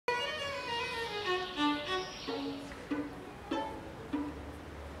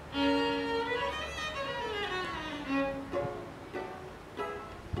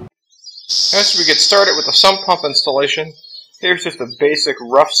As we get started with the sump pump installation, here's just a basic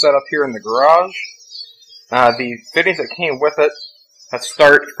rough setup here in the garage. The fittings that came with it that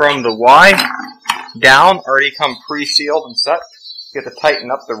start from the Y down already come pre-sealed and set. You have to tighten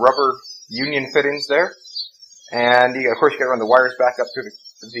up the rubber union fittings there. And of course you got to run the wires back up through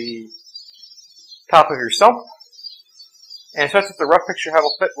the top of your sump. And since it's a rough picture how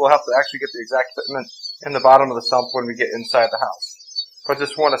it'll fit, we'll have to actually get the exact fitment in the bottom of the sump when we get inside the house. So I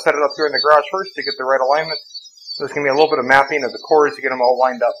just want to set it up here in the garage first to get the right alignment. There's going to be a little bit of mapping of the cords to get them all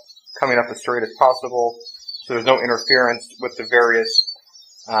lined up, coming up as straight as possible, so there's no interference with the various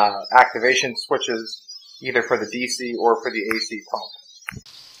activation switches, either for the DC or for the AC pump.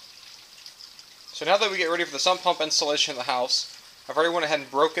 So now that we get ready for the sump pump installation in the house, I've already went ahead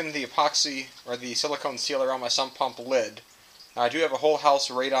and broken the epoxy or the silicone sealer on my sump pump lid. I do have a whole house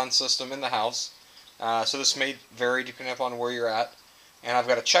radon system in the house, so this may vary depending upon where you're at. And I've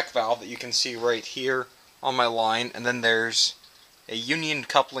got a check valve that you can see right here on my line, and then there's a union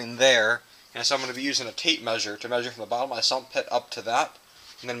coupling there, and so I'm going to be using a tape measure to measure from the bottom of my sump pit up to that,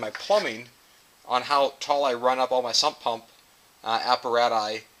 and then my plumbing on how tall I run up all my sump pump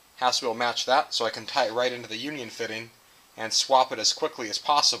apparatus has to be able to match that, so I can tie it right into the union fitting and swap it as quickly as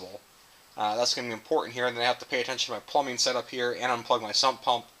possible. That's going to be important here, and then I have to pay attention to my plumbing setup here and unplug my sump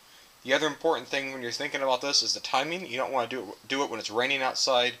pump. The other important thing when you're thinking about this is the timing. You don't want to do it when it's raining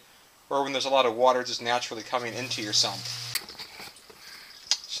outside or when there's a lot of water just naturally coming into your sump.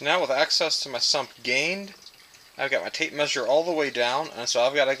 So now with access to my sump gained, I've got my tape measure all the way down, and so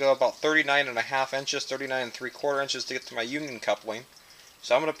I've got to go about 39.5 inches, 39.75 inches to get to my union coupling.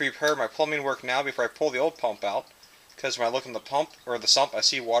 So I'm going to prepare my plumbing work now before I pull the old pump out, because when I look in the pump or the sump I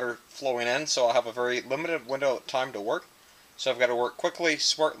see water flowing in, so I'll have a very limited window of time to work. So I've got to work quickly,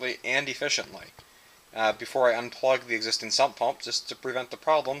 smartly, and efficiently before I unplug the existing sump pump, just to prevent the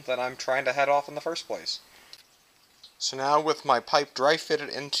problem that I'm trying to head off in the first place. So now with my pipe dry fitted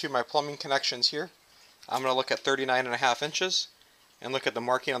into my plumbing connections here, I'm going to look at 39.5 inches and look at the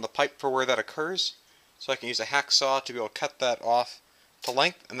marking on the pipe for where that occurs. So I can use a hacksaw to be able to cut that off to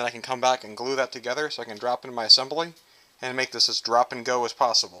length, and then I can come back and glue that together so I can drop into my assembly and make this as drop and go as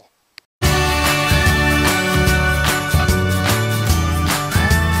possible.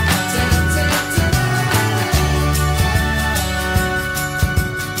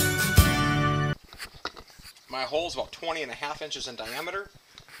 My hole is about 20.5 inches in diameter,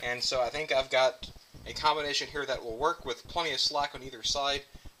 and so I think I've got a combination here that will work with plenty of slack on either side,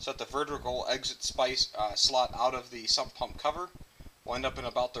 so that the vertical exit slot out of the sump pump cover will end up in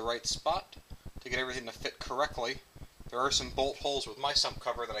about the right spot to get everything to fit correctly. There are some bolt holes with my sump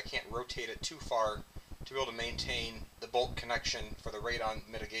cover that I can't rotate it too far to be able to maintain the bolt connection for the radon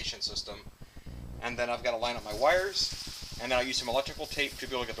mitigation system. And then I've got to line up my wires, and then I'll use some electrical tape to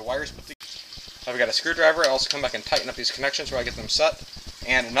be able to get the wires put together. I've got a screwdriver. I also come back and tighten up these connections where I get them set,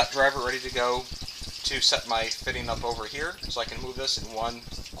 and a nut driver ready to go to set my fitting up over here so I can move this in one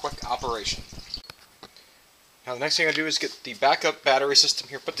quick operation. Now the next thing I do is get the backup battery system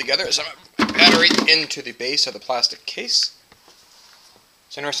here put together. So I'm going to battery into the base of the plastic case.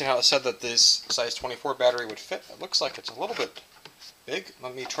 It's interesting how it said that this size 24 battery would fit. It looks like it's a little bit big.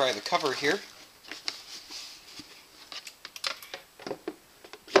 Let me try the cover here.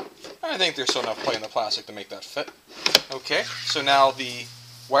 I think there's still enough play in the plastic to make that fit. Okay, so now the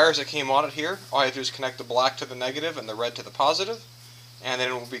wires that came on it here, all I have to do is connect the black to the negative and the red to the positive, and then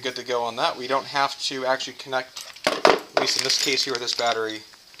we'll be good to go on that. We don't have to actually connect, at least in this case here with this battery,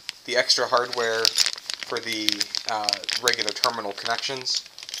 the extra hardware for the regular terminal connections.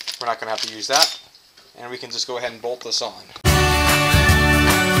 We're not going to have to use that, and we can just go ahead and bolt this on.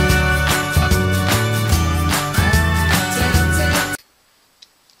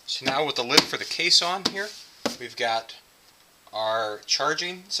 So now with the lid for the case on here, we've got our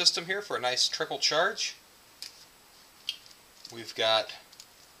charging system here for a nice trickle charge. We've got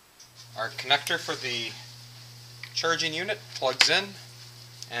our connector for the charging unit, plugs in,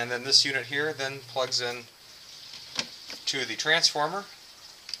 and then this unit here then plugs in to the transformer.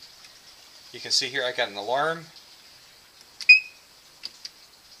 You can see here I got an alarm,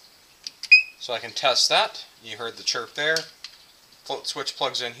 so I can test that. You heard the chirp there. Float switch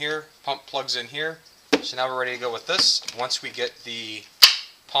plugs in here, pump plugs in here. So now we're ready to go with this once we get the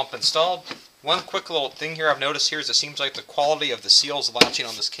pump installed. One quick little thing here I've noticed here is it seems like the quality of the seals latching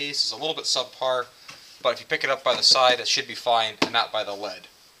on this case is a little bit subpar, but if you pick it up by the side it should be fine and not by the lid.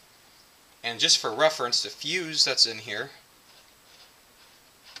 And just for reference, the fuse that's in here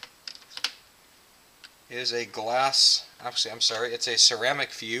is a glass, actually I'm sorry, it's a ceramic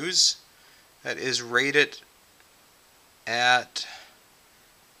fuse that is rated at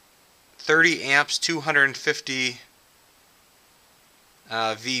 30 amps, 250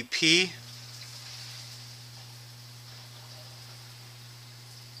 VP.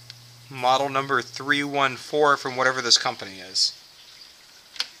 Model number 314 from whatever this company is.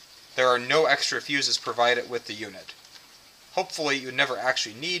 There are no extra fuses provided with the unit. Hopefully you never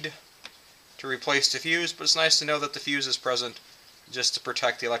actually need to replace the fuse, but it's nice to know that the fuse is present just to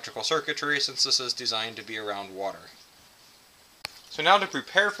protect the electrical circuitry, since this is designed to be around water. So now to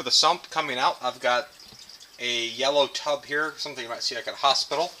prepare for the sump coming out, I've got a yellow tub here, something you might see like at a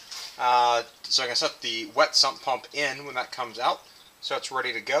hospital. So I can set the wet sump pump in when that comes out, so it's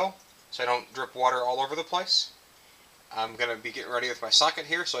ready to go, so I don't drip water all over the place. I'm going to be getting ready with my socket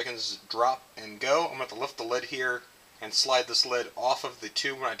here, so I can just drop and go. I'm going to lift the lid here and slide this lid off of the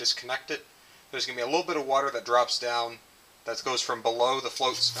tube when I disconnect it. There's going to be a little bit of water that drops down, that goes from below the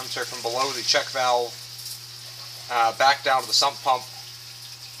from below the check valve back down to the sump pump.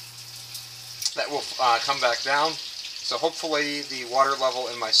 That will come back down. So hopefully the water level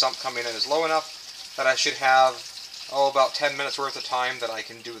in my sump coming in is low enough that I should have about 10 minutes worth of time that I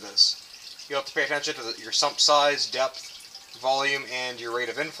can do this. You'll have to pay attention to your sump size, depth, volume, and your rate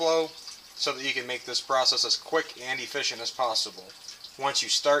of inflow so that you can make this process as quick and efficient as possible. Once you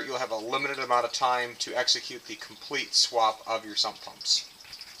start, you'll have a limited amount of time to execute the complete swap of your sump pumps.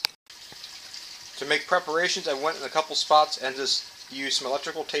 To make preparations, I went in a couple spots and just used some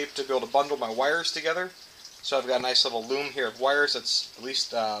electrical tape to be able to bundle my wires together. So I've got a nice little loom here of wires that's at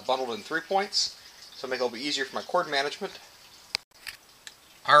least bundled in 3 points, so it'll make it a little bit easier for my cord management.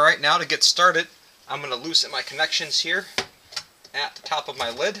 Alright, now to get started, I'm going to loosen my connections here at the top of my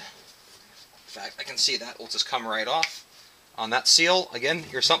lid. In fact, I can see that will just come right off. On that seal, again,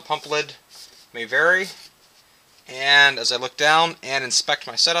 your sump pump lid may vary. And as I look down and inspect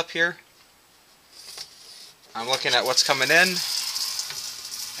my setup here, I'm looking at what's coming in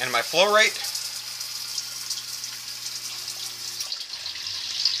and my flow rate.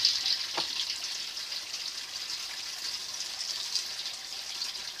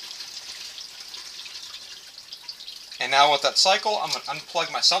 And now with that cycle, I'm going to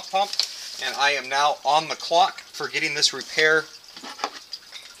unplug my sump pump, and I am now on the clock for getting this repair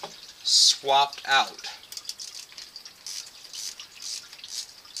swapped out.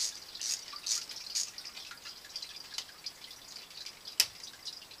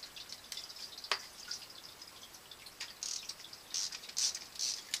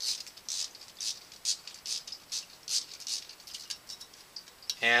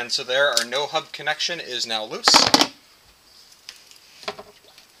 And so there, our no hub connection is now loose.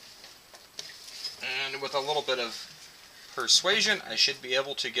 And with a little bit of persuasion, I should be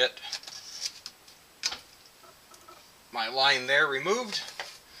able to get my line there removed.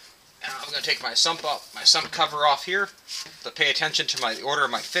 Now I'm going to take my sump cover off here to pay attention to the order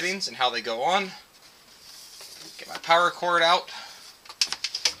of my fittings and how they go on. Get my power cord out.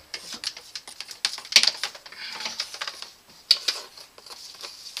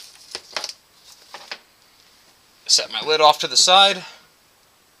 Set my lid off to the side.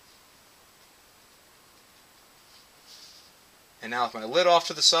 And now with my lid off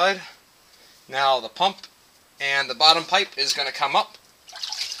to the side, now the pump and the bottom pipe is going to come up.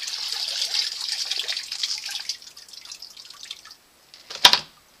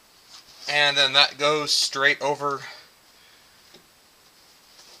 And then that goes straight over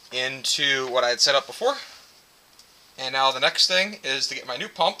into what I had set up before. And now the next thing is to get my new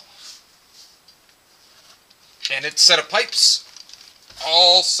pump and its set of pipes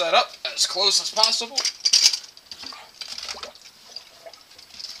all set up as close as possible.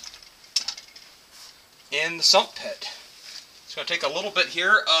 In the sump pit. It's going to take a little bit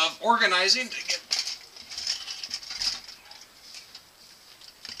here of organizing to get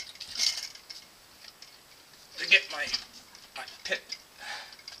my pit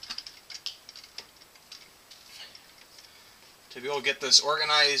to be able to get this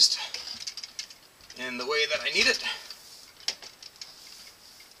organized in the way that I need it.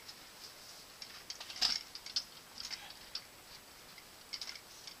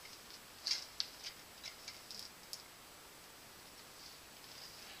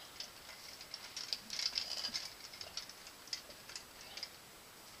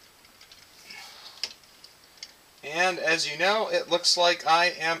 And as you know, it looks like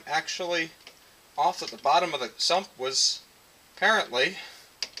I am actually off at the bottom of the sump was apparently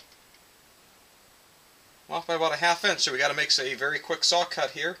off by about a ½ inch. So we got to make a very quick saw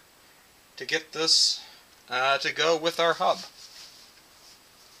cut here to get this to go with our hub.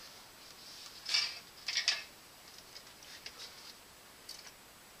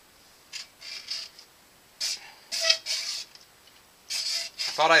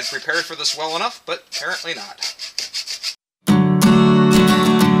 thought I'd prepared for this well enough, but apparently not.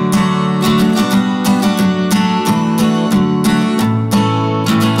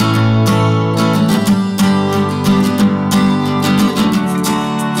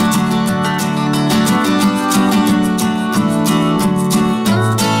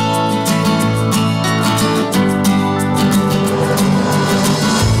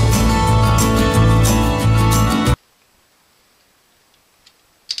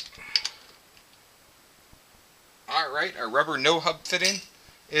 Alright, our rubber no-hub fitting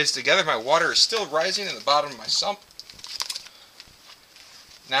is together. My water is still rising in the bottom of my sump.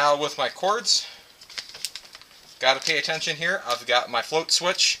 Now with my cords, got to pay attention here. I've got my float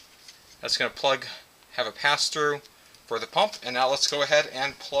switch that's going to have a pass-through for the pump. And now let's go ahead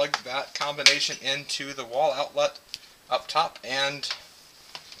and plug that combination into the wall outlet up top. And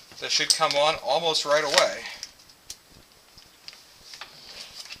this should come on almost right away.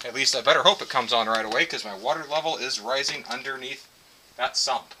 At least I better hope it comes on right away, because my water level is rising underneath that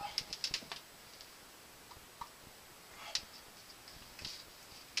sump.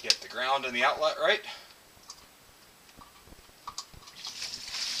 Get the ground and the outlet right.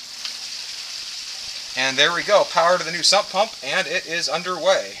 And there we go, power to the new sump pump, and it is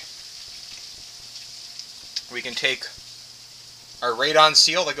underway. We can take our radon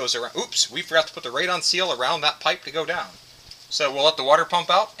seal that goes around. Oops, we forgot to put the radon seal around that pipe to go down. So we'll let the water pump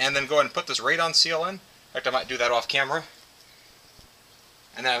out and then go ahead and put this radon seal in. In fact, I might do that off camera.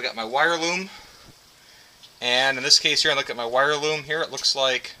 And then I've got my wire loom. And in this case here, I look at my wire loom here. It looks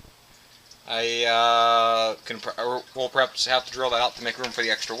like I will perhaps have to drill that out to make room for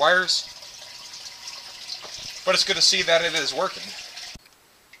the extra wires. But it's good to see that it is working.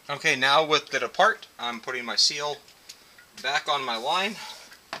 Okay, now with it apart, I'm putting my seal back on my line.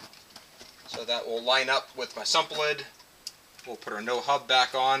 So that will line up with my sump lid. We'll put our no hub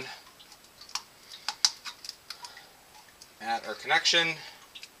back on, add our connection,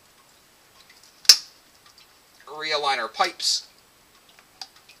 realign our pipes,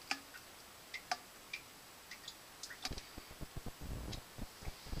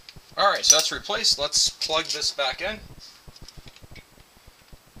 alright, so that's replaced. Let's plug this back in.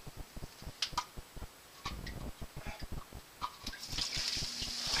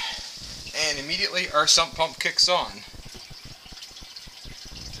 And immediately our sump pump kicks on.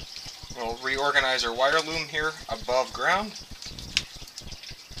 We'll reorganize our wire loom here above ground.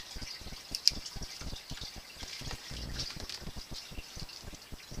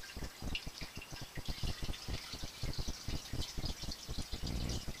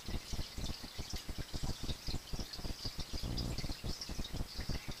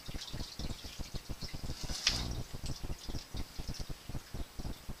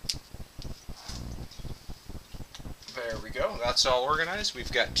 There we go, that's all organized.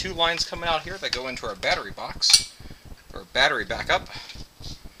 We've got two lines coming out here that go into our battery box, or battery backup.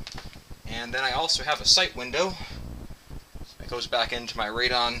 And then I also have a sight window that goes back into my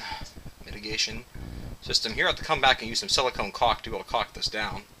radon mitigation system here. I have to come back and use some silicone caulk to be able to caulk this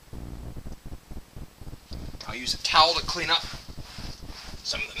down. I'll use a towel to clean up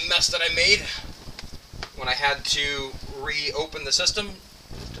some of the mess that I made when I had to reopen the system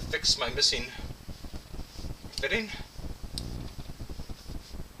to fix my missing fitting.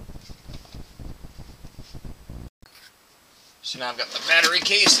 So now I've got the battery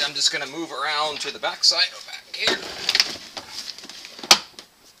case. I'm just going to move around to the back side, back here.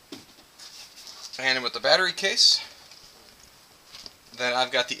 And with the battery case, then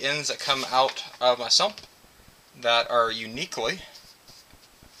I've got the ends that come out of my sump that are uniquely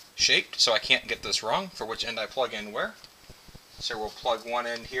shaped, so I can't get this wrong for which end I plug in where. So we'll plug one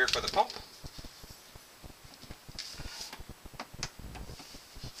in here for the pump.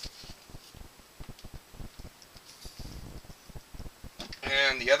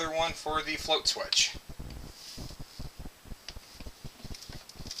 And the other one for the float switch.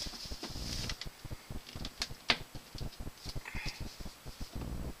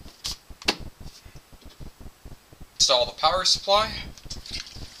 Install the power supply.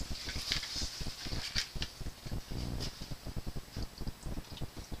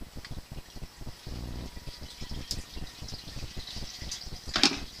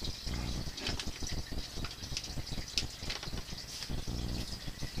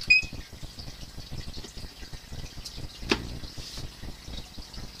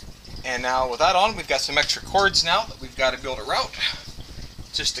 And now with that on, we've got some extra cords now that we've got to be able to route,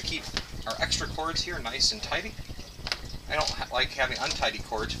 just to keep our extra cords here nice and tidy. I don't like having untidy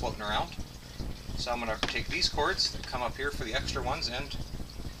cords floating around, so I'm going to take these cords that come up here for the extra ones and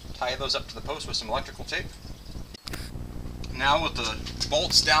tie those up to the post with some electrical tape. Now with the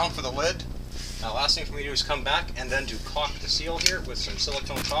bolts down for the lid, last thing for me to do is come back and then to caulk the seal here with some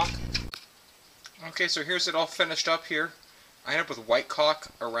silicone caulk. Okay, so here's it all finished up here. I ended up with white caulk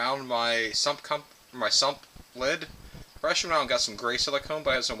around my sump lid. Fresh around, got some gray silicone, but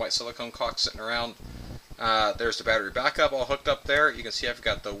I had some white silicone caulk sitting around. There's the battery backup all hooked up there. You can see I've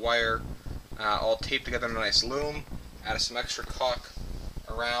got the wire all taped together in a nice loom. Added some extra caulk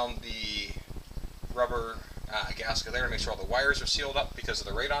around the rubber gasket there to make sure all the wires are sealed up because of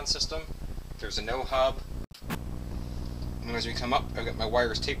the radon system. There's a no hub. And as we come up, I've got my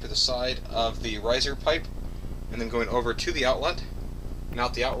wires taped to the side of the riser pipe, and then going over to the outlet. Now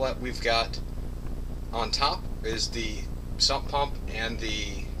at the outlet, we've got on top is the sump pump and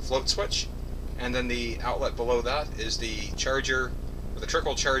the float switch, and then the outlet below that is the charger, or the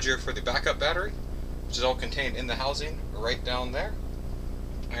trickle charger for the backup battery, which is all contained in the housing right down there.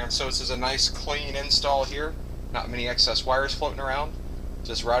 And so this is a nice clean install here, not many excess wires floating around,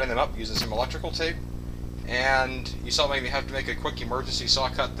 just routing them up using some electrical tape. And you saw maybe have to make a quick emergency saw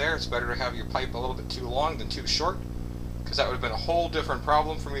cut there. It's better to have your pipe a little bit too long than too short, because that would have been a whole different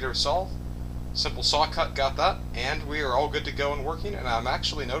problem for me to solve. Simple saw cut, got that, and we are all good to go and working. And I'm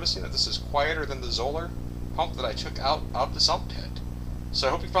actually noticing that this is quieter than the Zoller pump that I took out of the sump pit. So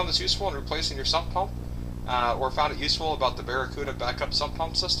I hope you found this useful in replacing your sump pump, or found it useful about the Barracuda backup sump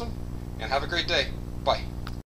pump system. And have a great day. Bye.